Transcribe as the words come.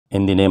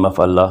In the name of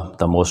Allah,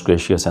 the most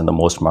gracious and the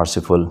most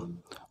merciful,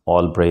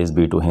 all praise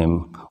be to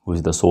Him who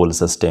is the sole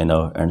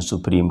sustainer and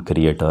supreme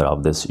creator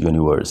of this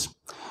universe.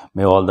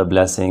 May all the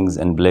blessings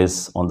and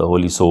bliss on the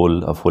holy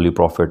soul of Holy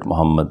Prophet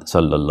Muhammad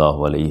sallallahu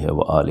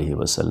alaihi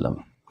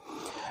wasallam.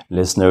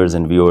 Listeners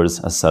and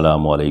viewers,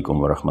 Assalamu alaikum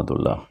wa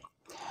rahmatullah.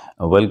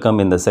 Welcome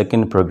in the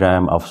second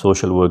program of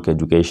Social Work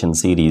Education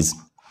series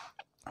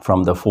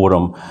from the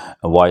forum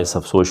Voice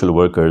of Social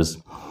Workers.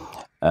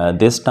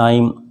 This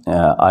time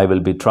I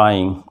will be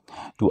trying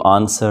to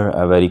answer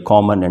a very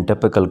common and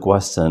typical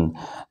question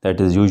that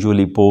is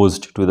usually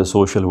posed to the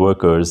social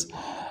workers.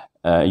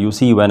 You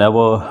see,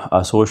 whenever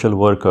a social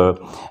worker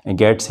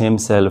gets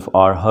himself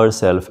or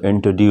herself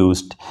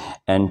introduced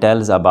and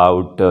tells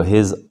about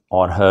his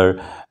or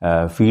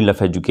her field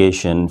of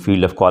education,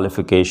 field of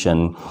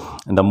qualification,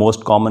 the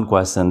most common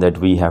question that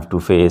we have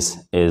to face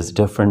is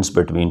difference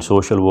between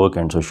social work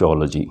and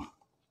sociology.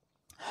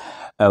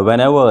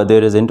 Whenever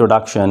there is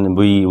introduction,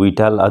 we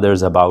tell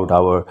others about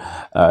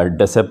our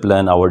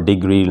discipline, our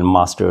degree,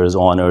 master's,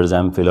 honors,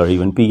 MPhil, or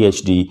even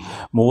PhD.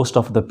 Most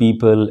of the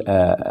people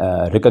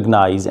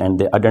recognize and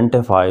they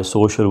identify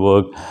social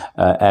work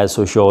as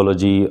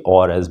sociology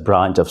or as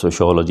branch of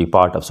sociology,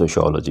 part of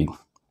sociology.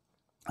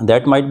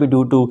 That might be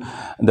due to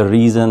the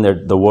reason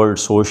that the word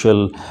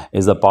social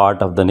is a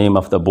part of the name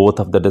of the both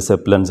of the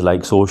disciplines,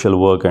 like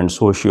social work and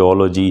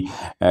sociology.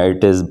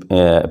 It is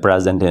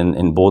present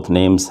in both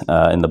names,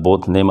 in the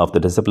both name of the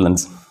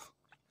disciplines.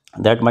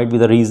 That might be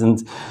the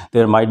reasons.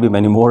 There might be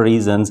many more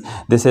reasons.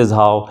 This is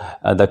how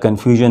the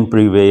confusion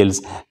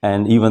prevails,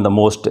 and even the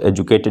most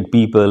educated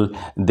people,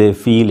 they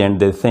feel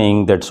and they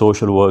think that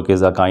social work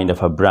is a kind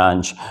of a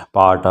branch,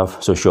 part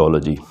of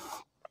sociology.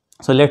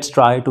 So let's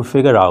try to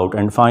figure out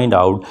and find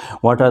out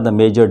what are the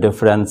major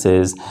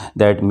differences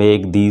that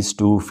make these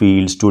two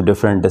fields, two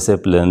different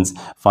disciplines.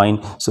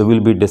 Fine. So we'll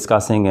be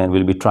discussing and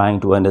we'll be trying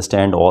to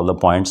understand all the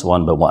points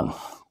one by one.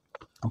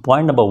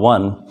 Point number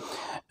one,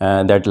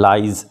 that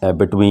lies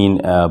between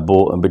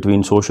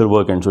social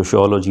work and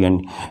sociology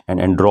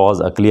and draws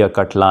a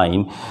clear-cut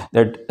line,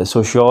 that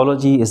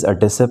sociology is a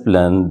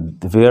discipline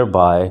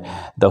whereby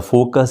the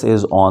focus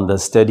is on the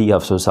study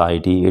of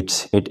society.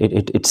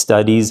 It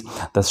studies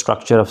the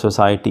structure of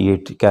society.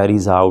 It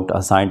carries out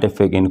a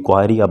scientific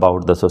inquiry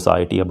about the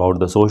society, about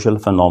the social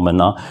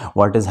phenomena,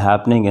 what is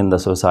happening in the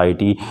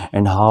society,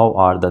 and how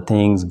are the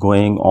things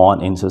going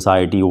on in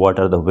society, what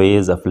are the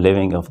ways of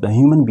living of the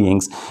human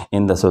beings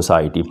in the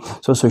society.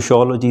 So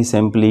sociology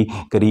simply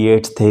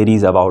creates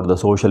theories about the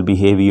social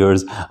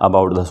behaviors,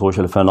 about the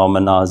social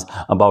phenomena,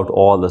 about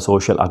all the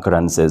social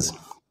occurrences.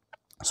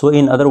 So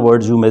in other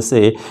words, you may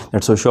say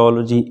that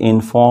sociology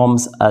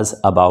informs us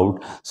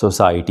about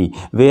society,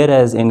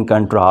 whereas in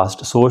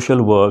contrast,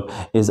 social work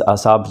is a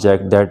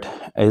subject that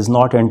is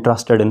not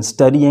interested in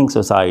studying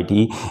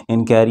society,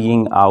 in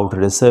carrying out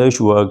research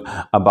work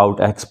about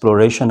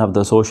exploration of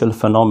the social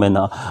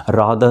phenomena.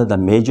 Rather, the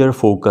major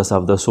focus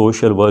of the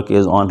social work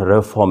is on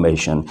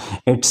reformation.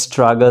 It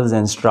struggles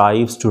and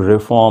strives to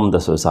reform the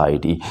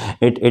society.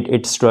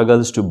 It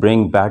struggles to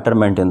bring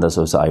betterment in the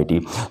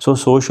society. So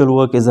social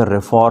work is a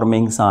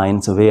reforming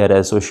science,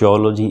 whereas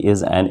sociology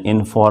is an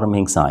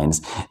informing science.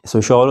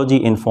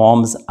 Sociology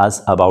informs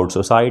us about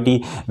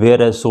society,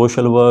 whereas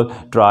social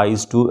work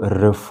tries to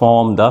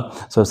reform the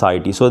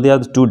society. So there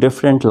are two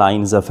different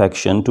lines of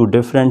action, two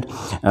different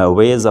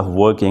ways of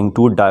working,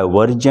 two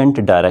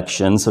divergent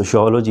directions.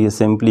 Sociology is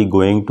simply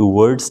going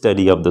towards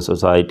study of the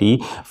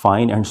society,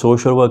 fine, and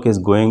social work is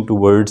going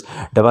towards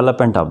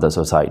development of the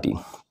society.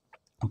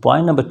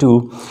 Point number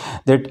two,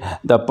 that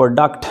the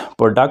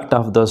product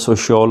of the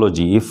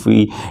sociology, if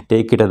we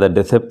take it as a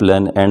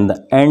discipline, and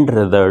the end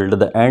result,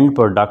 the end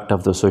product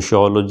of the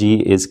sociology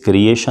is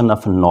creation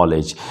of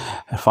knowledge.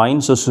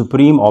 Fine. So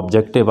supreme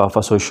objective of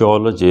a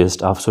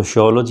sociologist, of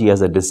sociology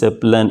as a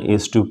discipline,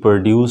 is to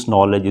produce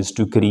knowledge, is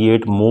to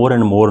create more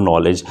and more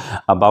knowledge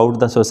about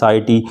the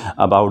society,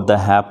 about the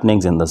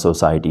happenings in the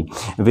society.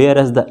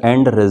 Whereas the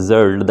end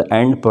result, the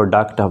end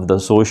product of the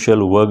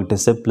social work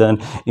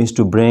discipline is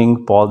to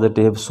bring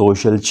positive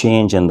social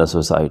change in the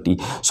society.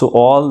 So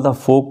all the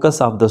focus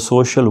of the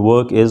social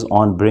work is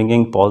on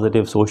bringing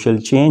positive social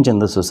change in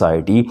the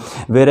society,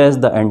 whereas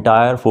the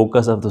entire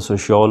focus of the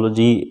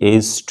sociology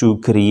is to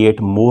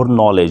create more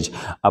knowledge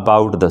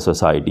about the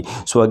society.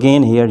 So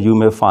again, here you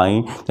may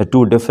find the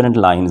two different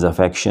lines of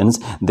actions.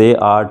 They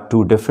are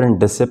two different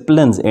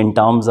disciplines in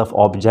terms of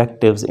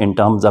objectives, in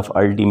terms of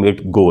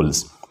ultimate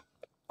goals.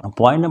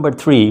 Point number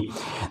three,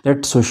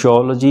 that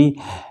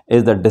sociology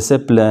is the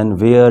discipline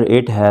where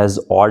it has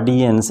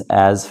audience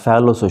as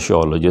fellow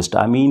sociologists.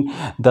 I mean,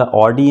 the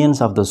audience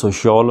of the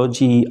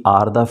sociology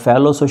are the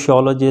fellow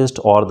sociologists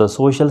or the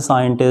social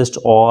scientists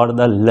or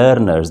the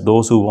learners,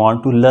 those who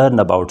want to learn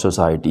about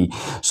society.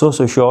 So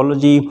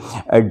sociology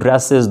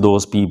addresses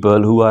those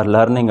people who are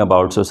learning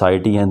about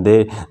society, and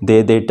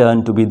they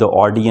turn to be the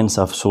audience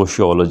of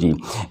sociology.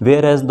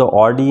 Whereas the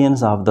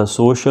audience of the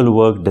social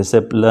work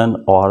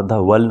discipline or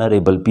the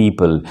vulnerable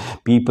people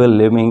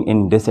living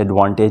in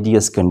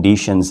disadvantageous conditions,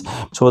 conditions.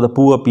 So the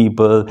poor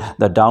people,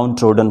 the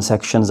downtrodden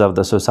sections of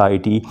the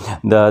society,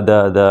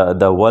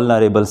 the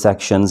vulnerable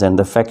sections and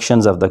the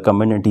factions of the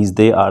communities,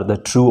 they are the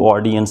true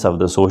audience of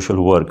the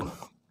social work.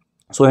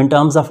 So in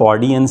terms of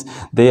audience,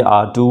 they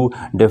are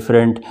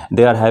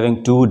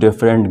having two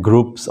different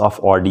groups of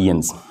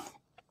audience.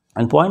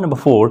 And point number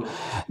 4,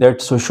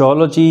 that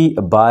sociology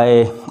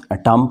by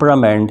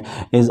temperament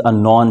is a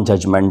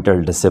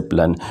non-judgmental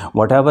discipline.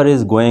 Whatever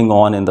is going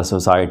on in the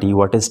society,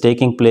 what is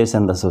taking place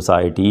in the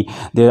society,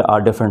 there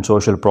are different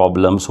social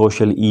problems,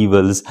 social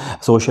evils,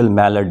 social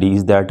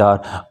maladies that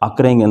are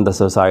occurring in the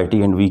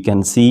society, and we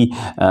can see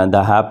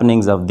the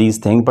happenings of these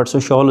things. But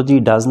sociology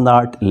does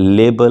not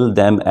label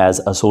them as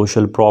a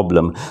social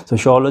problem.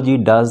 Sociology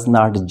does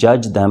not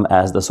judge them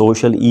as the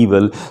social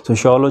evil.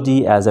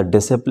 Sociology as a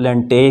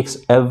discipline takes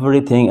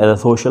everything as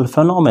a social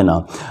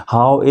phenomena.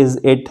 How is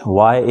it?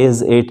 Why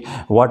is it?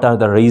 What are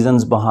the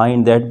reasons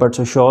behind that? But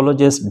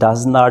sociologist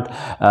does not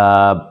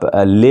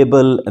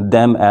label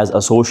them as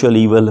a social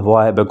evil.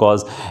 Why?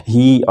 Because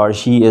he or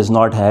she is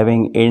not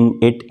having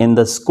it in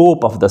the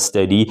scope of the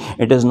study.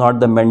 It is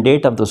not the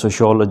mandate of the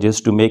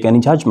sociologist to make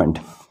any judgment.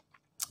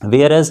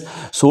 Whereas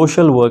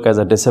social work as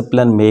a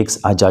discipline makes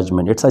a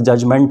judgment. It's a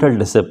judgmental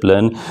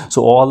discipline.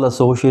 So all the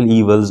social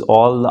evils,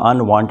 all the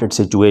unwanted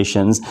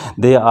situations,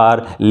 they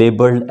are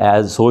labeled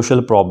as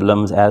social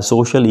problems, as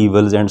social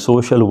evils, and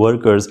social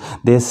workers,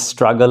 they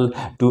struggle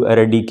to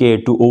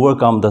eradicate, to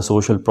overcome the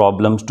social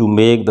problems, to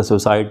make the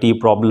society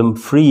problem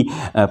free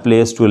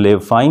place to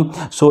live. Fine.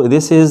 So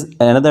this is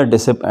another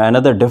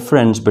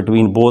difference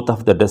between both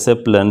of the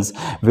disciplines,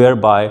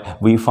 whereby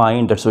we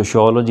find that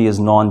sociology is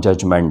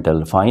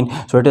non-judgmental. Fine.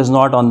 So it is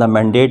not on the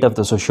mandate of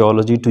the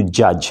sociology to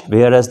judge,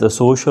 whereas the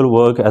social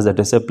work as a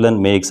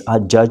discipline makes a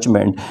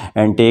judgment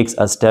and takes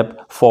a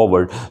step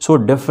forward. So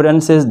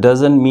differences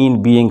doesn't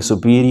mean being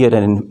superior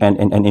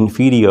and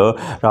inferior.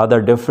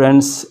 Rather,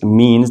 difference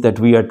means that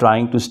we are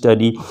trying to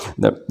study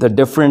the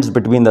difference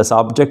between the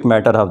subject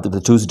matter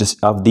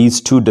of these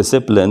two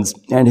disciplines.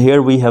 And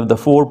here we have the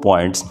 4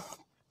 points.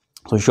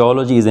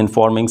 Sociology is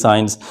informing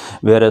science,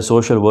 whereas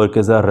social work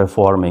is a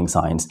reforming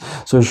science.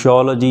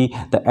 Sociology,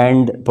 the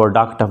end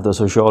product of the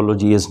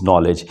sociology is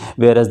knowledge,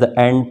 whereas the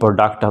end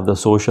product of the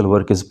social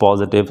work is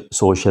positive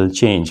social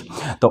change.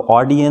 The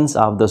audience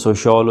of the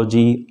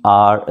sociology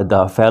are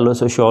the fellow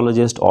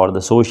sociologist or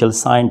the social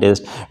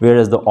scientist,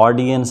 whereas the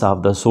audience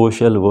of the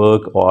social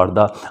work are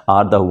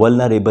the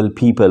vulnerable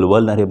people,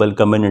 vulnerable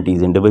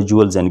communities,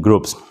 individuals and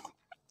groups.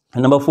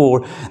 And number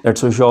 4, that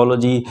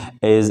sociology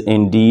is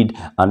indeed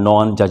a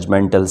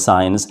non-judgmental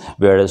science,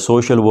 whereas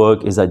social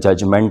work is a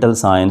judgmental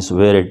science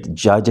where it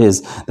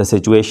judges the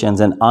situations,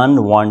 and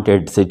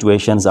unwanted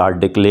situations are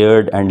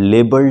declared and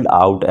labeled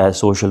out as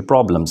social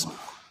problems.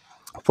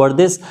 For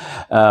this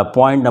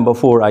point number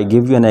 4, I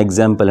give you an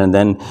example, and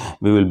then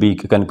we will be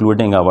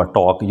concluding our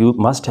talk. You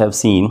must have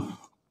seen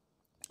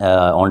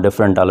on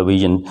different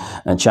television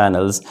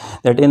channels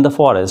that in the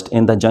forest,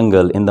 in the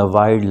jungle, in the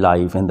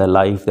wildlife, in the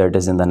life that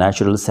is in the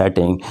natural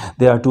setting,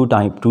 there are two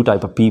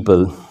type of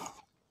people.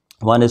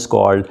 One is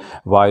called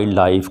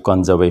wildlife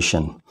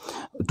conservation.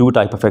 Two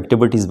type of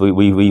activities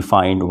we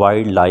find: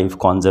 wildlife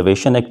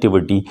conservation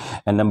activity,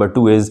 and number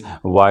 2 is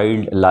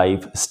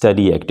wildlife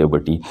study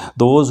activity.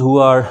 Those who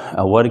are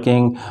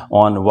working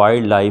on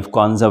wildlife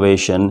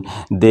conservation,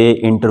 they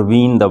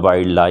intervene the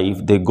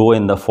wildlife, they go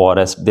in the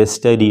forest, they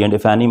study, and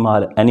if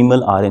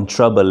animal are in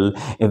trouble,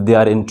 if they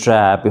are in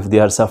trap, if they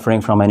are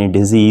suffering from any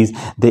disease,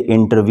 they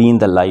intervene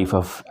the life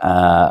of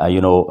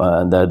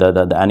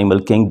the animal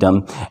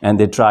kingdom, and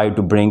they try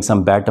to bring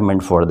some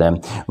betterment for them.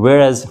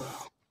 Whereas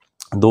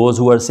those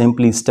who are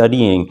simply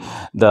studying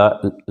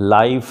the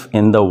life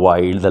in the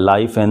wild, the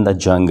life in the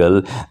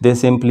jungle, they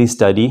simply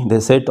study, they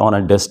sit on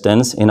a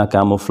distance in a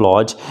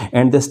camouflage,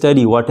 and they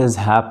study what is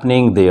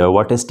happening there,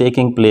 what is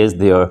taking place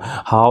there,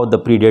 how the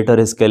predator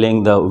is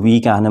killing the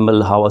weak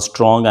animal, how a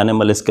strong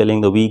animal is killing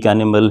the weak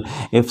animal.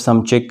 If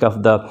some chick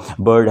of the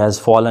bird has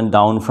fallen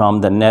down from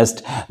the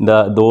nest,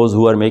 those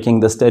who are making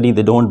the study,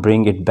 they don't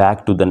bring it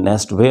back to the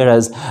nest,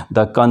 whereas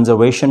the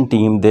conservation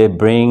team, they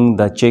bring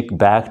the chick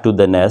back to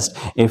the nest.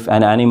 If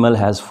an animal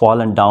has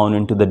fallen down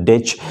into the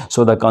ditch,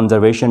 so the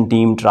conservation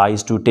team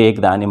tries to take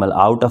the animal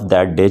out of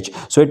that ditch.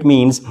 So it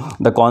means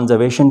the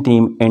conservation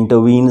team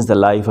intervenes the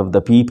life of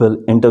the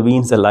people,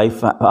 intervenes the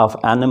life of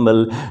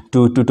animal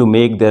to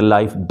make their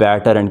life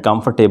better and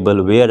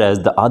comfortable, whereas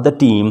the other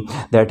team,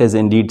 that is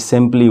indeed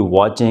simply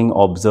watching,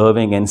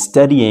 observing and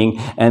studying,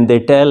 and they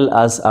tell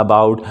us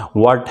about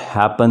what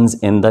happens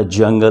in the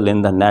jungle,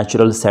 in the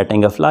natural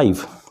setting of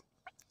life.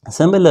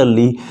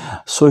 Similarly,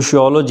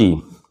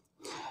 sociology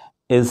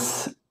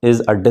is is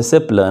a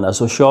discipline, a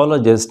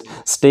sociologist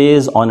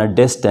stays on a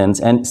distance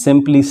and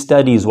simply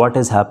studies what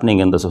is happening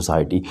in the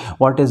society,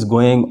 what is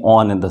going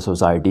on in the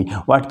society,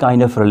 what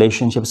kind of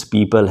relationships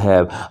people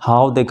have,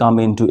 how they come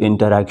into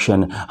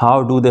interaction,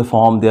 how do they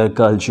form their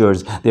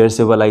cultures, their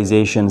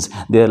civilizations,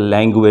 their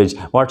language,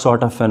 what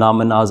sort of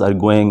phenomena are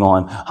going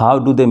on, how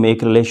do they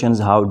make relations,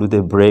 how do they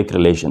break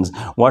relations,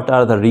 what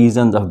are the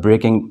reasons of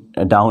breaking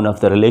down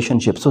of the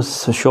relationship. So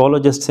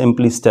sociologist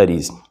simply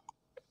studies.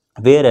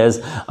 Whereas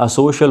a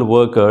social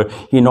worker,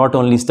 he not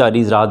only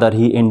studies, rather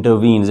he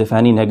intervenes. If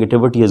any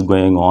negativity is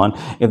going on,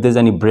 if there's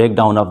any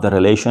breakdown of the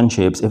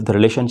relationships, if the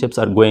relationships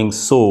are going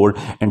sour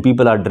and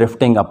people are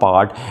drifting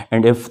apart,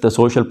 and if the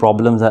social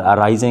problems are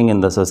arising in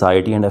the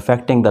society and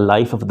affecting the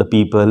life of the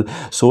people,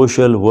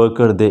 social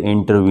worker, they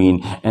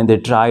intervene and they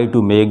try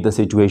to make the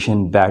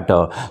situation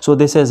better. So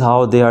this is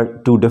how they are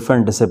two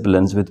different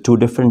disciplines with two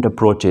different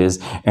approaches,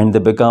 and they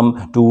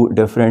become two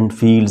different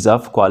fields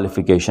of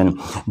qualification.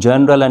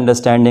 General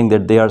understanding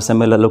that they are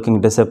similar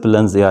looking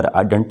disciplines, they are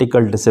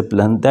identical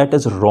discipline, that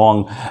is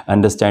wrong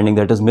understanding,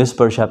 that is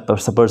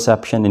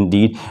misperception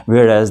indeed,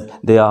 whereas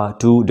they are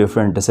two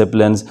different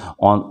disciplines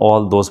on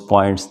all those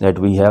points that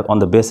we have, on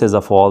the basis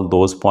of all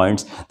those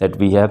points that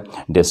we have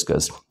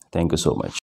discussed. Thank you so much.